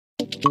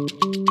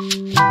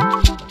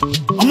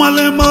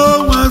Omalema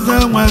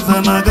weze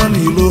na-aga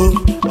n'ilo.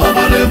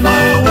 Omalema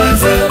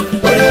weze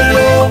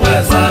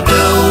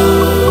abịa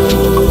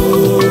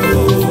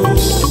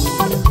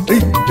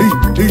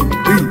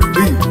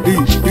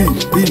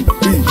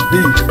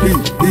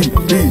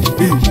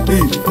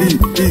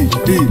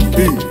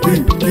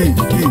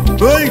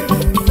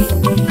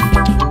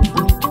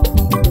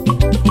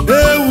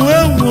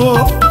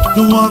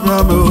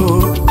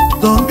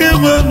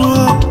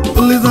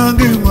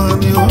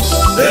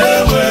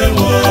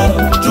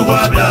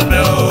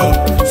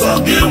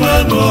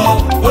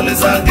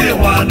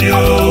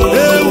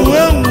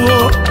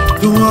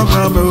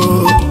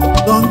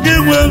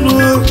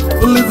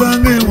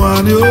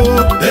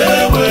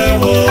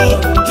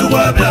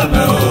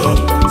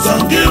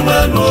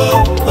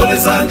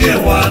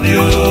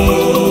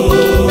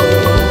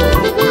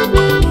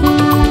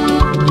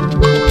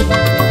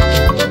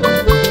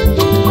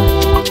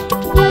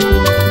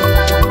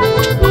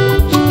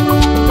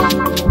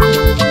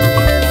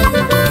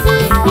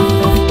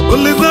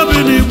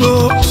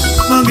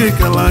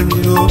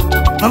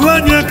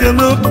Alanya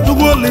keno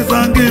Chukwu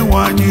lisangi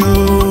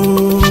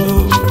wanyo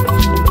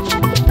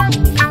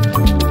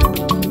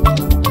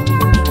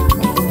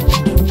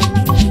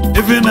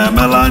Ifine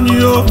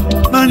melanyo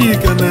nanyi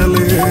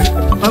kenele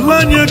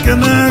Alanya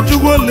kene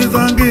Chukwu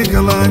lisangi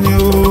kelanyo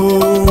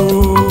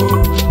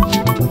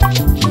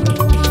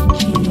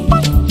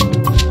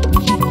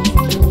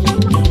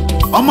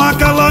Oma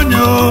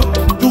kalanyo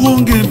Chukwu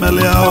ngi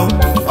meleo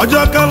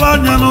Ojo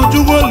kalanya no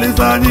Chukwu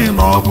lisangi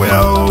no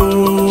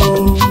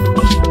kweo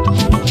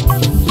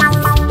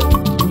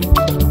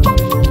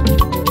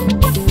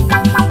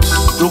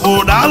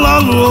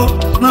Dalalu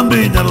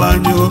nambi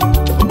nyalanyo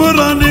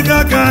Burani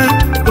kakai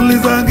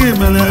Ulizangi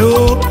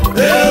meleo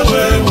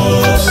Ewe wo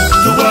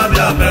Chukwa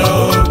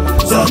biameo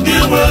Songi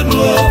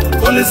wenu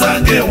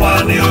Ulizangi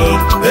wanyo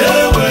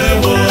Ewe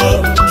wo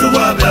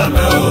Chukwa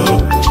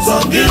biameo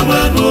Songi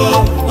wenu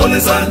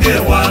Ulizangi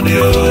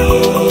wanyo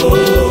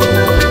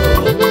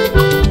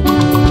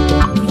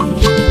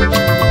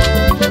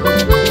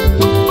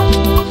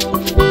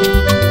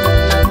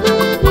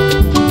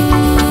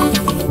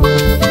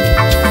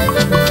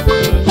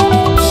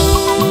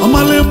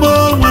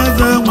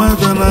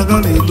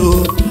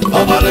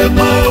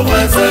Omalema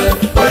weze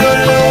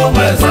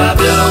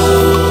abịa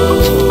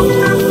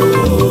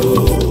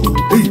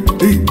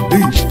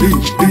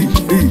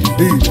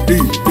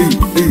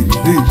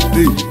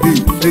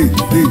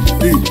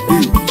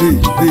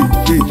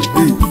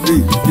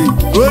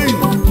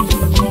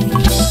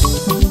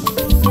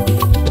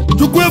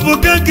Chukwu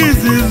ebuka nke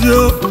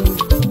izizio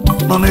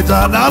Nọnịcha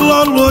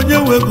dalọlụ onye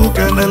wegu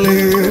kenele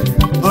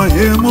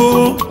Oyemo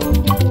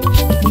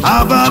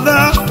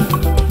Abada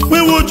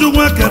Wewo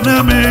Chukwu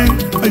keneme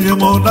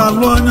Oyemo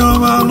dalụ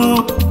manu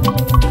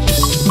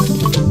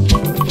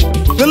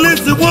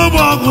Felisi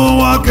mwobogu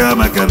wake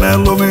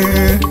mekenelu me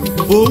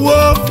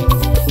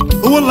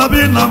Owo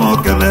labi na mo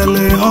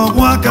kenele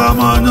Ogwu aka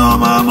monyo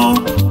manu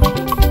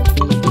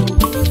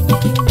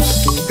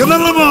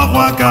Kenelu mo ogwu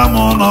aka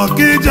mo no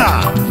kija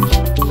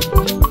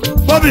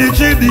Bobby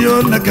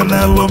Chidio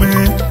nekenelu me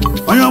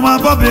Oyoma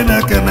Bobby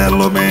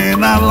nekenelu me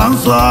Na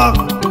lanso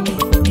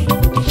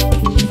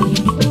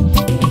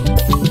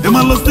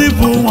Imalo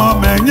Steve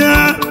wamenye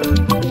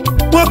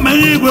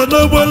igwe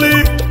n'ogboli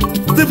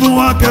Steve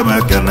wake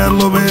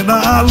mekenelu me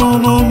Na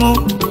alununu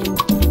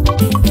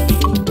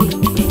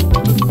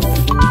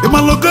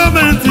Imalo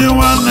gọọmenti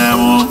nwanne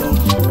m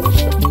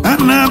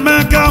Ene-eme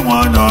ka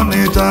nwanyo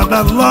n'ịcha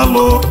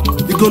dalụlụ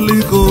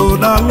Ikoliko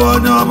dalụ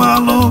onye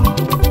ọmalụ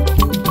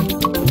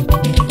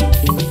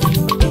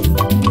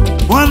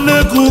Nwanne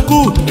Chukwu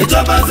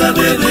Ichọba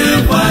zemini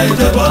kwa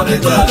ijebo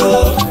n'italo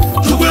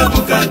Chukwu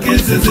ebuka nke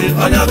izizi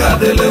onye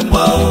ga-adịlị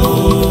mma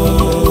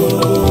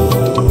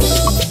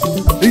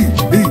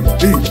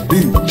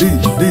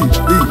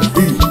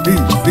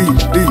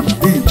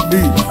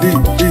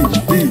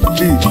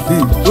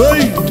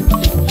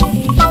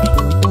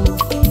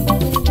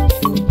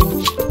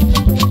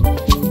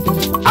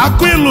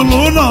Akụ ilụlụ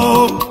ụlọ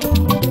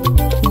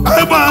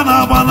Ebe a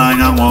na-agba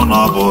n'anyanwụ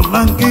n'ọbụ na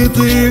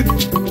nkịtị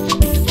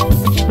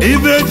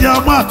Ibe ji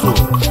amatụ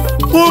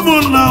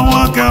ụmụnna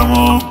nwoke m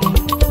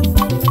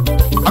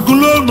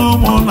Agụlọnụ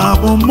mụ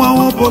na-abụ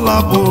mmanwụ bụla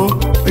bụ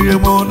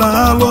Eyemo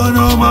na-alụ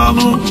onye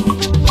ọmanụ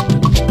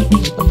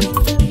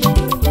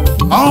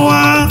Ọnwa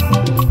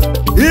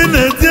ị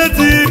na-eti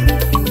eti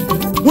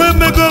Nwee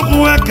mmegokwu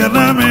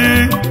ekene m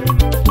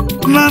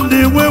Na ndị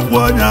nwekwu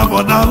onye abụ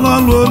na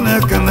alụọlụ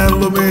na-ekene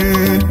lụme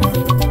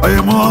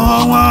Oyemo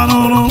ọnwa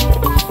nụrụ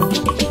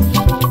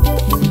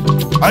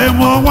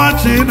Oyemo ọnwa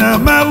chi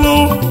na-emelụ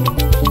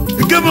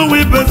Ikeme nwe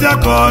ibezi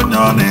aka onye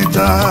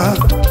ọnịcha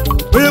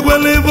Onye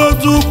gwele ibe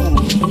otu ukwu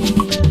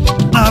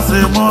Na-asị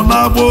mụ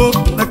na-agbụ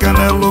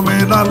na-ekene lụme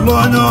na alụ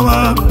onye ọma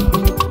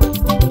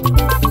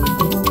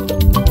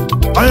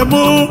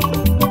Oyemo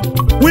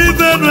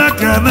Wivenu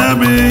ekene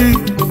mi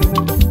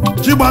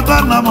Chigbata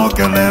na mo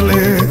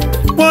kenele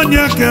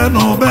Monye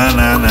kenu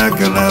bene ne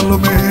kenelu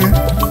mi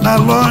Na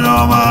lonyo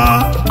ma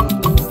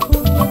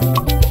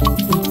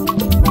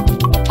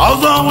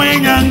ọzọ nwe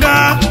nyanga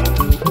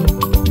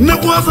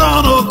nnekwu ọzọ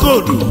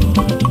n'okodu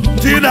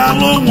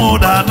tidalụ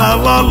ụmụda na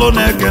lọlụ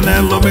na-ekene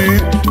lụmi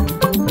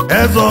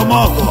eze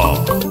ọmọgọ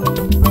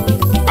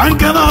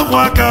ankena ọgwụ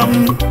aka m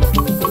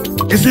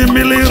isi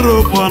mmiri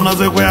ropu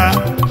ọnọzikwa ya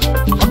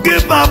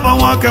ọkịta apa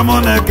nwoke m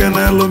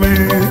na-ekene lụmi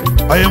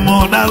onye m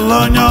ụdala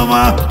onye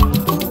ọma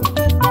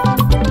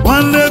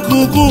nwanne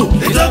kuku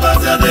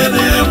ijabazia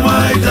dịrị mma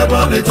ijaba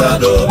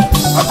n'ịchado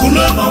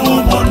akụlụ n'ọnwụ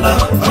ụmụnna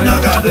onye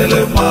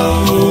ga-adịrị mma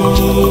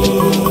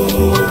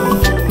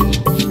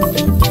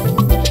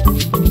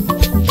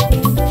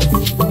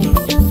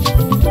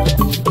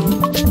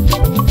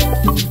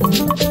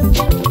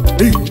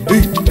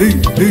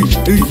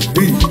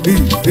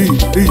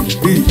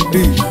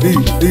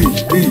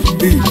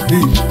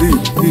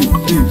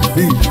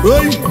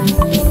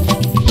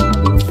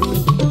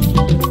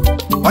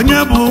onye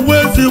bụ uwe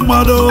ezi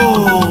mmadụ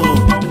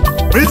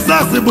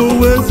prinsesị bụ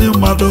uwe ezi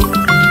mmadụ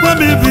gwam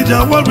ibiji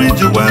agwara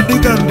ijikwa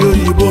dịka ndị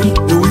oyibo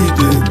ewu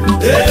ije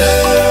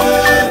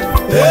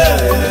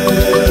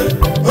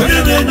onye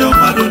na-enye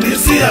mmadụ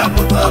n'isi ya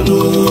pụtalụ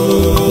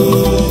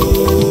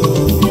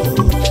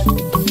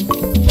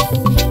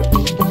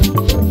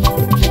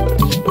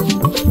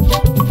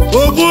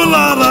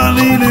ogbulara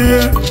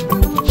niile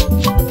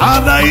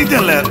ada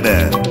ijelede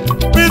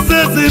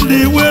prinsesị ndị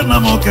iwe na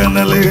m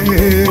kenele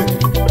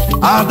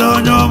ada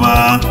onye ọma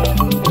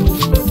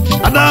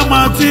ada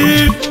mati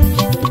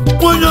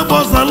onye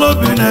gbasara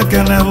obi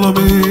na-ekene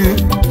lụbi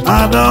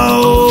ada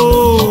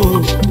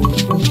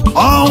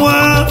ọnwa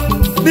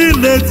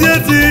niile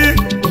tieti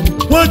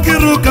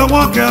nwokiru ka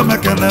nwoke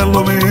emekene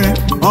lụbi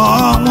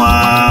ọnwa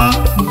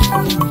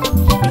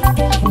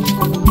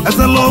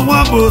esela ọnwa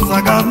bụ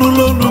saga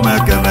n'ụlọ unu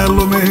mekene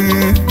lụbi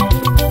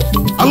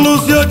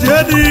alụsi oche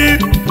di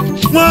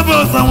nwa bụ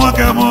sa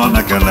nwoke mụ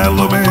na-ekene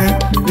lụbi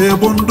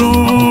egbu ndụ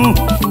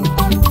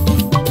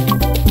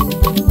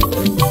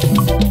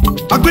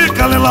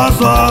agbikalila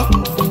ọsọ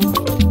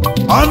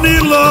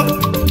ọnịlo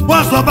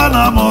nwasọba na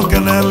ama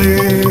okenele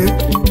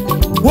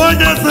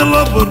onye sila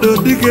obodo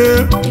dike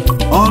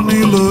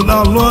ọnịlo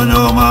na-alụ onye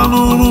ọma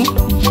n'ụrụ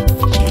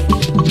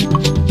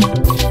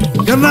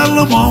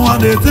kenelu ma ọnwa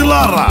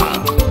na-etilara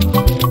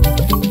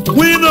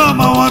nwine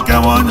ọma nwoke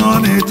m onye ọ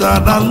na-eche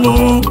adalụ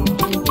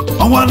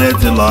ọnwa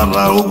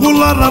na-etilara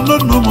ogwulara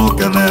n'onu m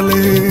okenele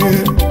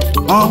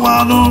ọnwa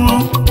n'ụrụ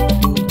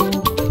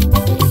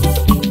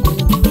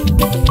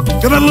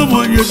kenelu m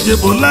onye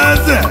chebụla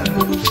eze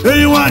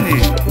enyi nwanyị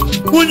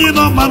nwunye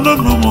nọ ma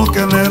n'onu m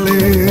kenele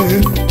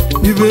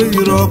ibe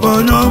yiri ọba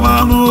onye ọma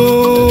anụ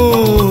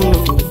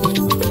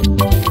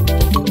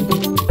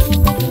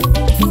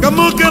ka m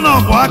oke na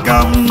ọbụ aka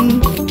m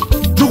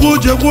chukwu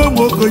jegwuo m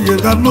okenye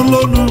ga n'ụlọ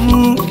onu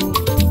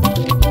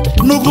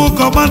nnukwu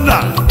kọmanda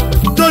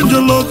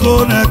jonjoloko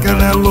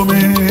na-ekenelu m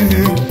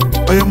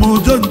onye m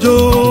jonjo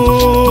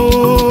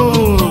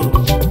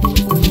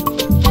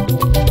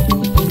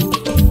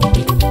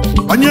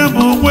onye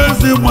bụ nwa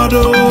ezi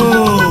mmadụ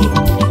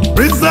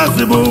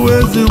prinsesị bụ nwa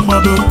ezi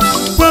mmadụ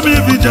gwam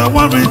ibija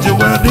nwa m iji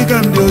wee dịka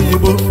ndị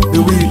oyibo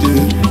ewu ije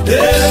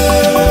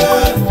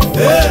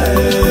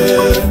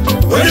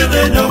onye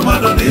na-enye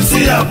mmadụ n'isi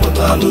ya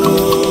pụtalụ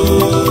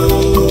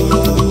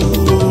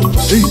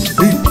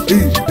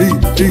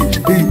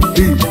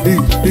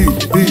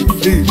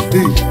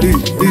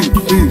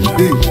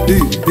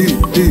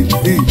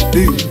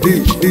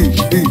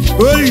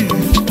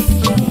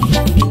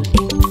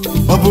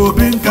ọ bụ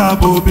obi nke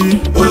bụ obi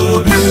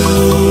obi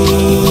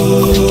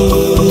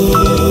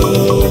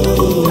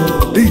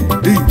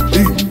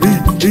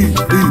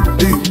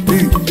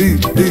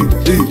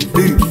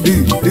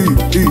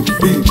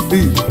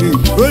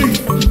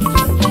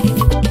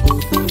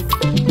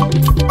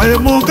onye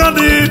mụ ka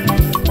dị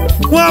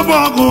nwa bụ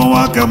ọgụ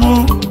nwoke m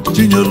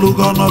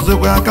tinyelugo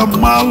nọzikwa aka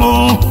mmalụ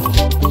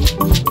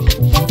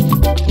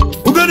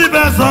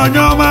ugodibe onye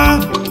ọma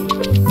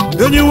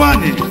enyi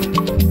nwanyị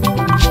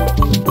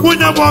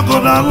nwunye gbọgụ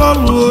na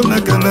alọlụ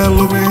na-ekele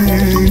lụmi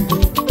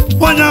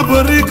nwanyị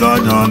bụrụ ike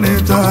onye ọ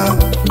na-echa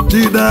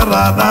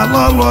jidere na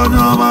alọlụ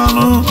onye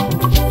ọmanụ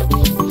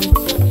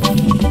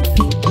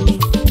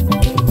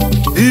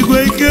igwe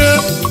ike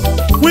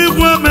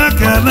nwigwe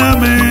mekene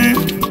mi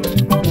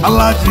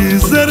alaji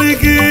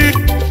seriki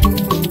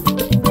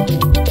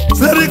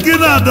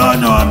na-ada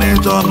onye ọ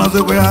na-echa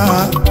ọnọzikwa ya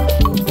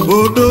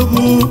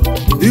odogwu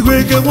igwe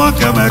ike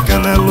nwoke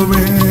mekele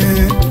lụmi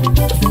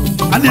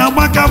anyị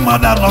agbaka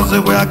mmadụ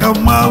anọzikwa ya ka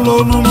mmalụ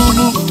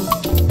n'ụlọ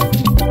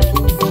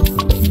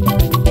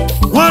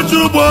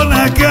nwachukwu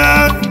na-eke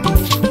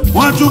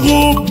nwachukwu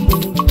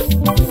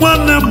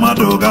nwanne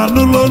mmadụ ga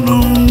n'ụlọ onu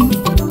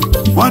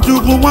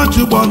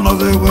nwachukwu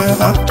anọzikwa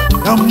ya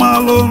ka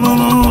mmalụ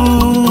n'ụlọ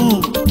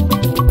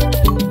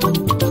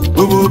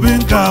obobi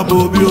nke bụ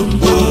obi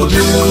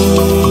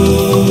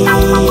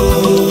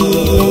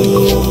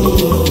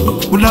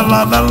udala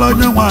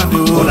onye nwanyị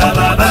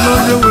udala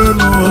onye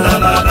welu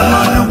udala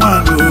onye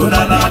nwanyị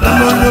udala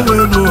onye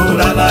welu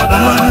udala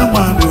onye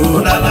nwanyị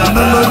udala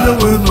onye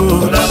welu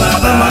udala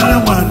onye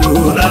nwanyị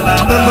udala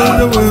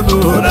onye welu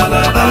udala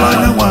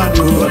onye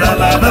nwanyị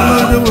udala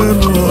onye welu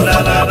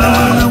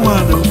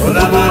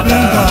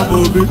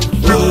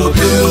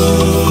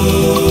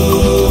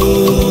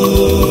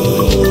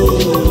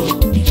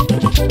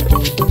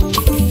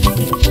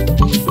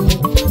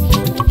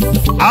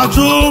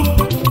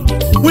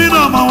na-ajụ nwunye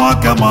ọma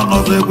nwoke ma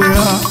nọzikwa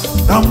ya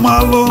ka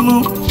mmalụnụ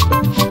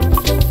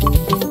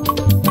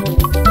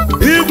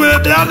igwe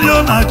dị adịọ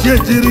na chi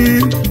ejiri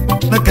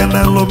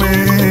nekenelụmi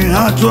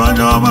ha jụ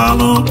onye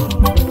ọmalụ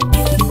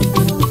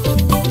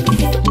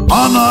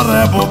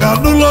Honorable ga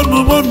n'ụlọ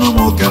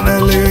nụmụnụmụ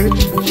kelele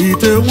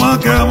ite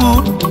nwoke m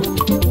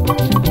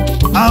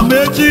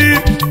Amechi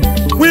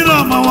nwunye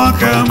ọma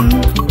nwoke m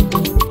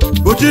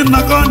Uchi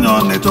nnaka onye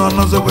ọnịcha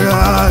ọnọzikwa ya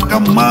ka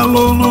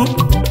mmalụnụ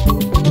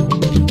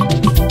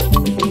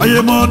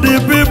Ayemodi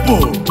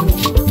people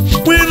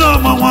nwunye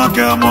ọma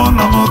nwoke m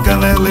nọ m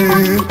kelele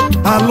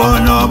alụ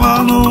onye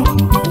ọmalụ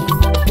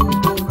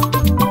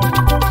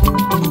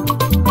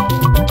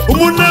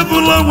ụmụnne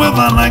bụlụ onwe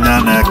ma n'anya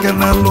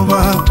na-ekene lụba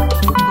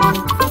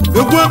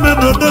egwu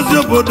omedo dozi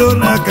obodo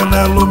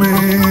na-ekene lụmi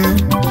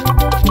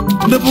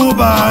ndị bụ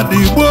ụba dị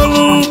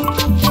igbolu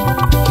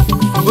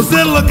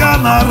osilụka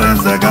narị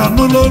nze ga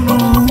n'ụlọ olu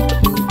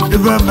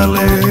ibe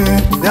mele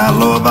ya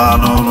lụba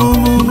n'ụlọ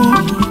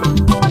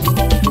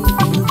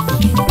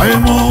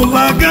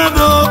ayịmụla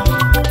gado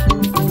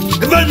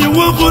ibe ji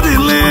nwoke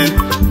dịle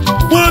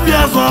nwaobi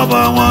azụ ọba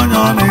nwanyị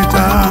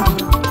ọnịcha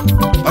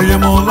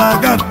ayịmụla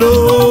gado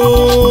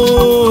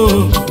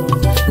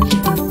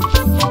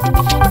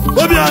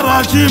obi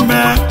arachi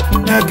ime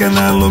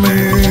ekene lụmi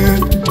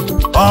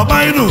ọba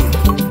inu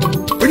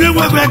onye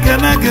nwekwa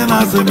ekene ekene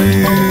asịmi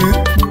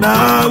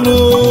na-alụ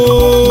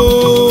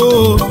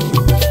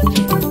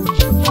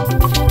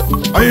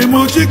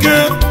ayịmụchike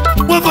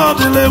nwoke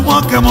ọdịle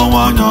nwoke m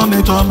nwanyị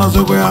ọnịcha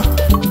ọnọzikwa ya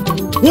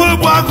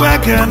nwegbu agụ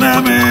ekene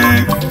mi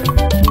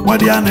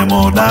nwedianị m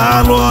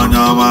daalụ onye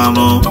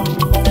ọmalụ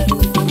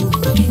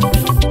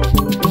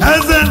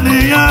eze nne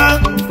ya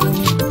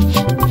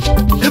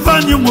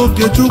Ifeanyi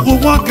nwoke Chukwu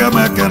nwoke m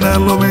ekene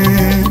lụmi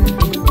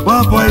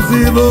nwafọ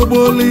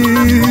ezilogboli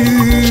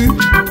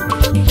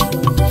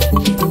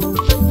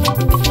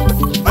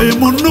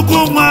ayịmụ nnukwu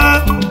nwa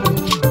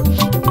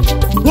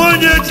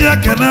nwonye ji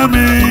ekene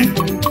mi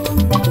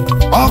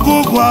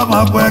ọgụgụ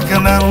amakwa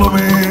ekene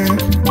lụmi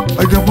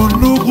ayịmụ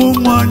nnukwu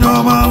nwa onye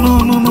ọmalụ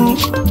nụnụ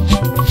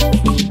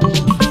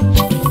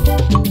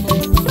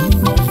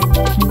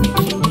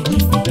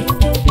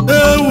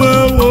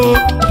ewo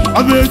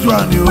abịaju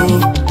anyị o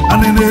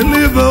anyị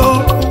na-elive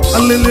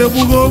alili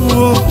egbugo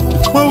ogbugo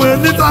gbanwe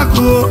ndị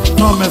takụ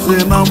na omesi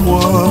na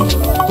mmụọ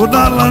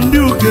ụdala ndị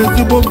ụka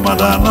ezigbo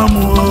mmadụ ana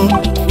mmụọ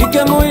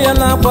Ikem ya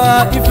lakwa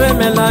ife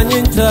mela anyị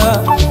ncha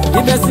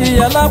ibesi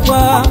ya lakwa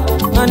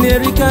na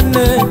na-erika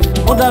nne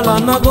ụdala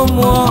nago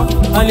mmụọ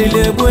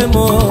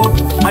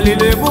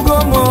alili egbugo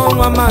mo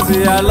nwa maazị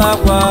ya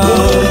lakwa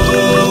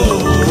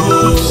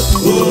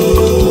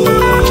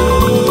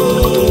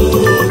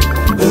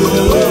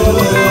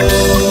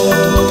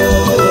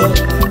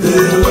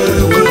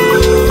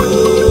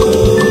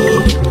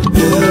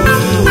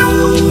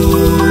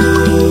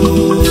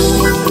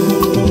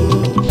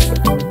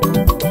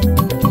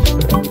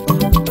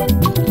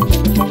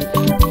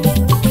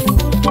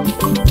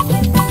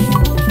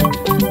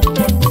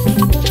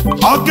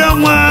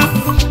Okenwe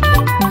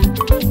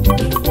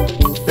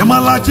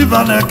ịmala chiva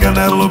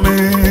na-ekene lụmi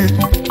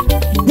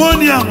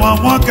nwonye anwa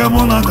nwoke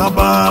mụ na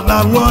gaba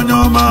dalụ onye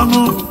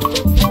ọmanụ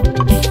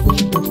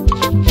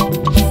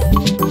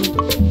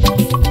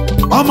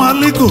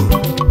ọmaliko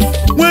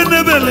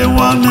nwenebele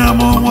nwanne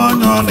m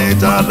nwanyị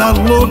ọnịcha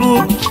dalụnụ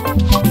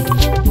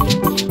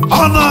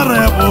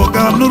Honorable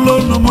ga n'ụlọ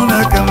unu mụ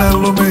na-ekene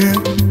lụmi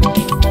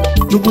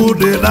Chukwu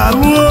dị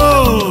dalụ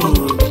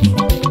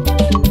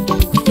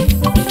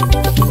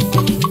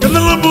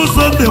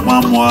Sunday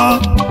nwamụọ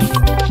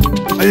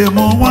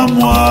ayịmụ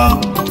nwamụọ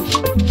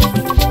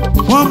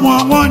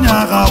nwanyị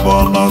agha bụ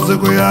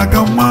nọzikwa ya ka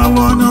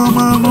mmalụ onye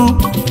ọmanụ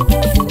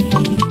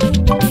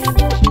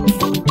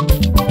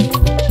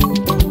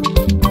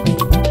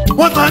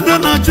nwata ndị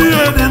na-achụ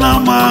ya dị na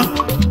mma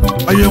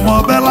ayịmụ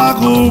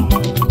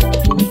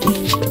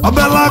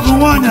obelagụ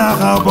nwanyị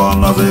agha bụ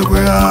nọzikwa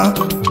ya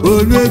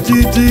onye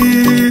titi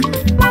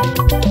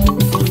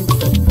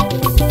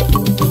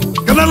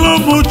kenelu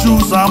ụmụ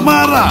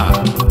Chusamara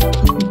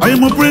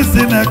ayịmụ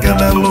Prince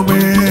na-ekele lụmi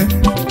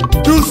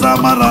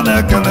Chusamara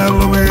na-ekele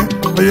lụmi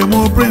ayịmụ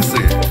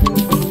Prince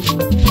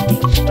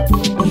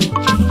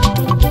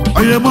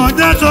ayịmụ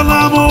onye achọla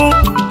mụ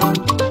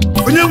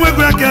onye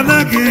nwekwa ekele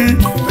gị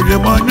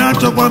ayịmụ onye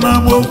achọkwana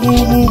m okwu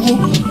ugwu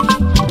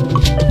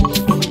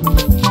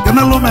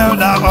kenelu m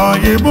Elda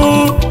ọyịmụ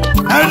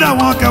Elda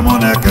nwoke mụ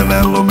na-ekele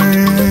lụmi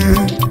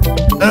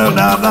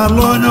Elda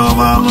dalụ onye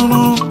ọma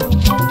lụrụ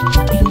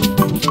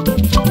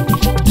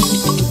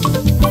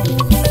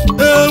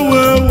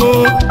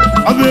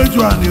abịaju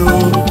anyị o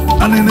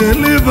anyị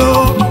na-elive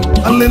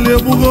alili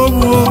egbugo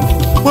ogbugo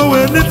gbanwe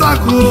ndị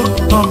takụ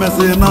na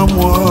omesi na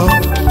mmụọ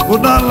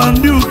ụdala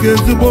ndị ụka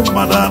ezigbo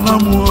mmadụ ana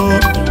mmụọ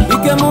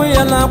Ikem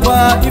ya lakwa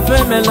ife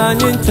mela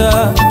anyị ncha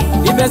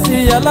ibesi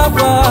ya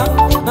lakwa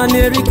na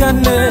na-erika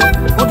nne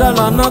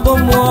ụdala nago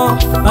mmụọ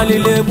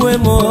alili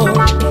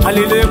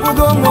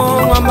egbugo mo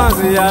nwa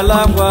maazị ya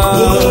lakwa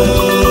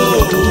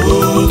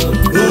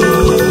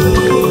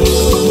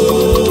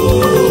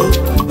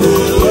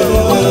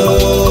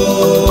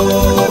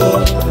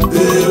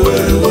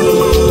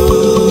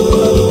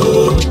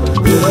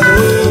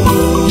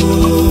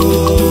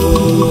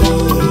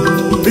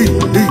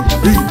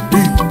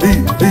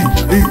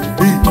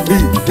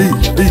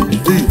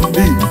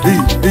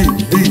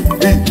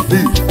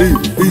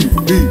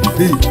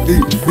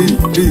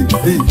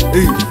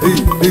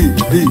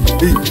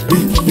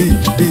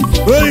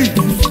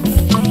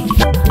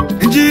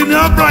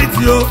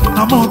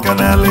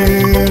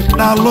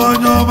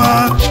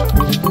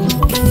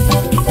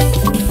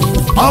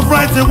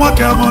Albright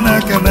nwoke mụ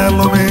na-ekene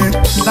lụmi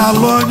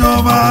na-alụ onye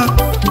ọma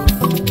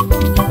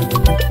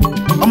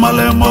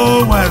ọmalịma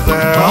onweze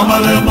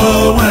ọmalịma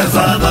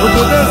onweze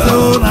obodo eze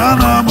na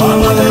ana m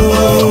ọmalịma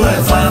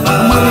onweze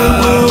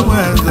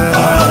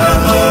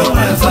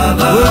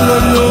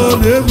ololo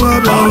na-egwu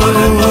abịa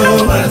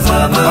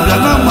ọbịa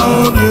na mma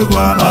na-egwu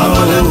ana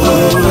onye ọma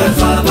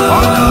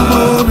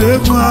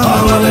na-egwu ana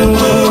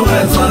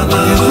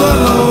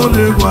izuọla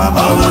na-egwu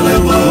ana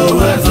ọjụgo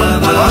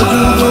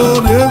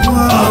na-egwu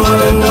ana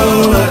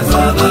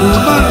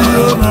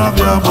mmadụ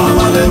na-abịa m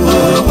ọmalịma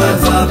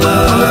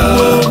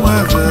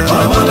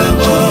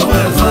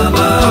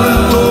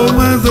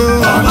onweze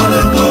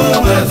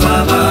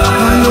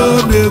ayo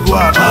na-egwu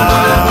ana